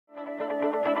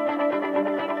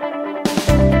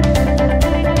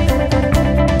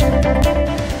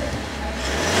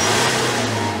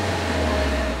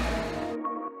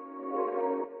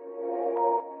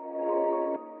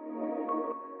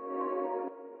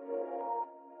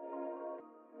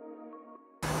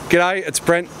G'day, it's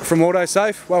Brent from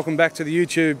Autosafe. Welcome back to the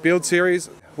YouTube build series.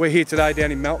 We're here today down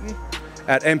in Melton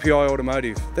at MPI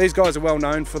Automotive. These guys are well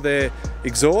known for their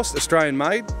exhaust, Australian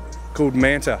made, called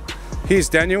Manta. Here's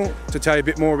Daniel to tell you a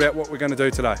bit more about what we're going to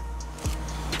do today.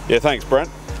 Yeah, thanks Brent.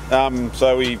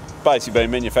 So we've basically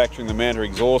been manufacturing the Manta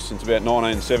exhaust since about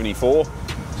 1974.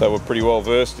 So we're pretty well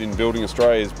versed in building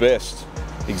Australia's best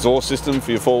exhaust system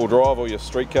for your four-wheel drive or your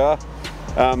street car.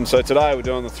 So today we're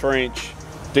doing the 3-inch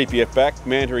DPF back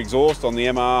Manta exhaust on the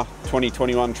MR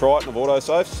 2021 Triton of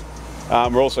Autosafe's.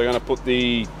 We're also going to put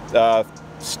the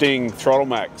Sting Throttle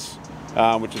Max,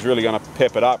 which is really going to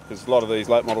pep it up because a lot of these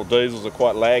late model diesels are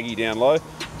quite laggy down low.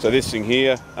 So this thing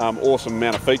here, awesome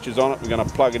amount of features on it. We're going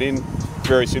to plug it in,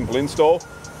 very simple install,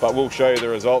 but we'll show you the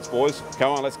results, boys.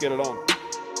 Come on, let's get it on.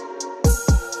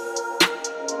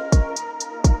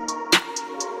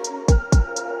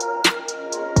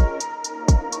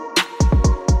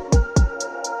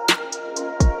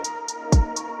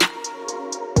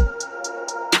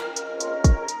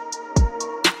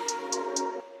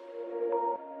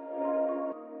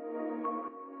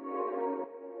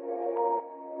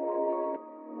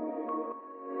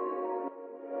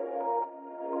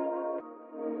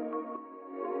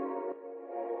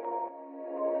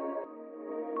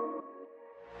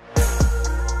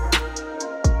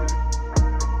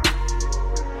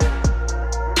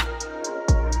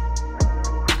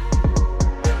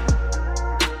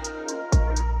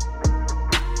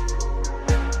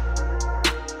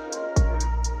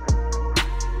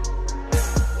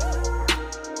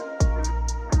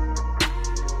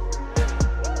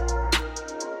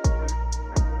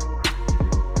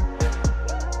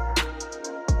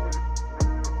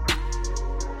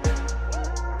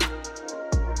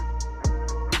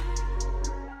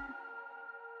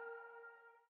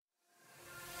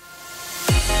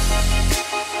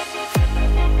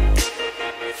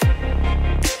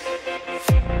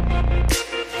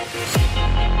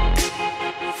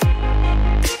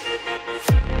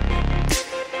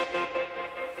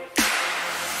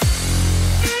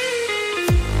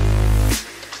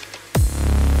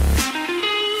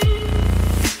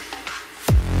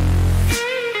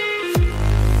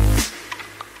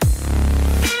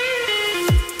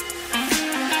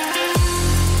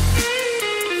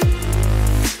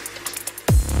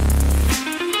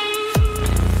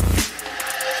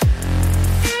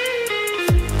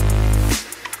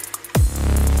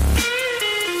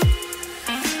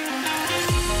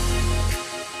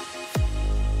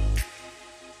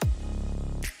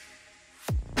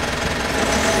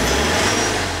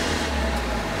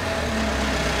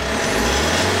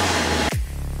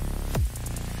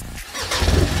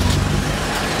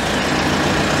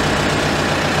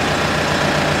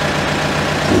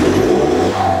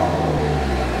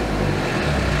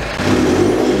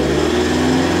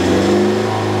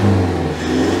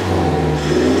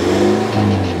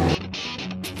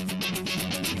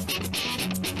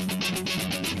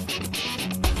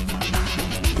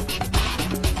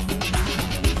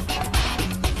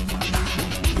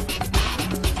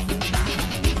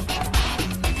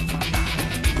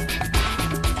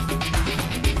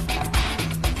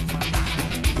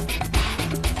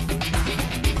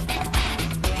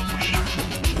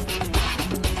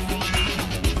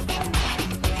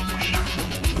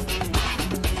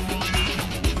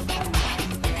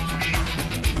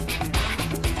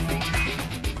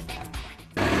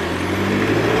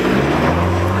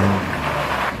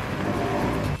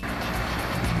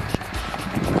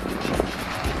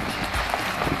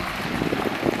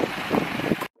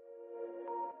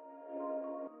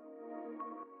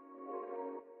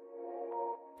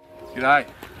 G'day.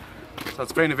 So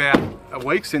it's been about a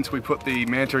week since we put the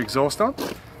Manta exhaust on.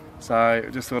 So I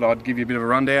just thought I'd give you a bit of a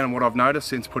rundown on what I've noticed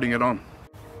since putting it on.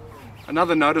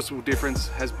 Another noticeable difference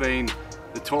has been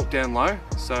the torque down low.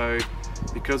 So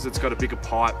because it's got a bigger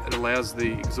pipe, it allows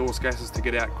the exhaust gases to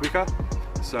get out quicker.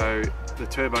 So the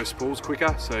turbo spools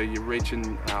quicker, so you're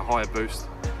reaching a higher boost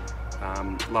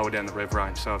lower down the rev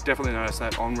range. So I've definitely noticed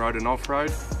that on road and off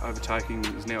road, overtaking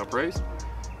is now a breeze.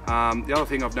 The other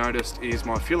thing I've noticed is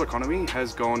my fuel economy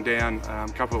has gone down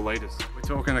a couple of litres. We're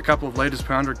talking a couple of litres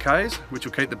per 100 Ks, which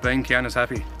will keep the bean counters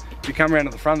happy. If you come around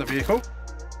to the front of the vehicle,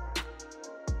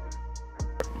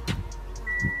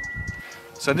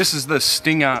 so this is the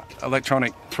Stinger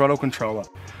electronic throttle controller.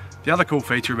 The other cool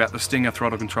feature about the Stinger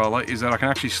throttle controller is that I can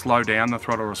actually slow down the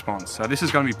throttle response. So this is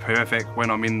going to be perfect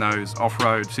when I'm in those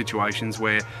off-road situations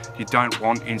where you don't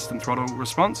want instant throttle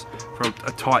response. For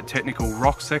a tight technical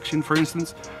rock section, for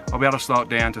instance, I'll be able to slow it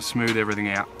down to smooth everything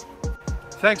out.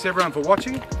 Thanks everyone for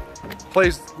watching.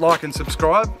 Please like and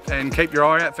subscribe and keep your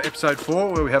eye out for episode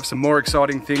 4 where we have some more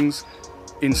exciting things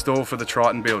install for the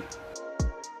Triton build.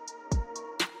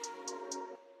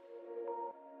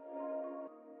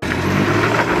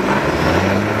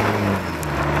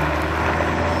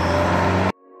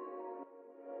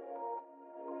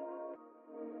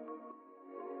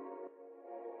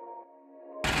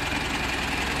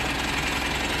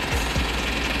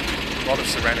 A lot of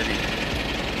serenity.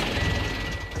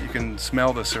 You can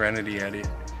smell the serenity out here.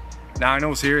 Now, in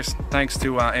all seriousness, thanks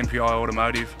to MPI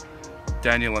Automotive,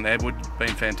 Daniel and Edward,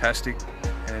 been fantastic.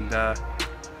 And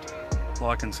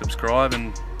like and subscribe,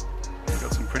 and we've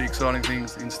got some pretty exciting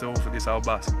things in store for this old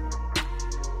bus.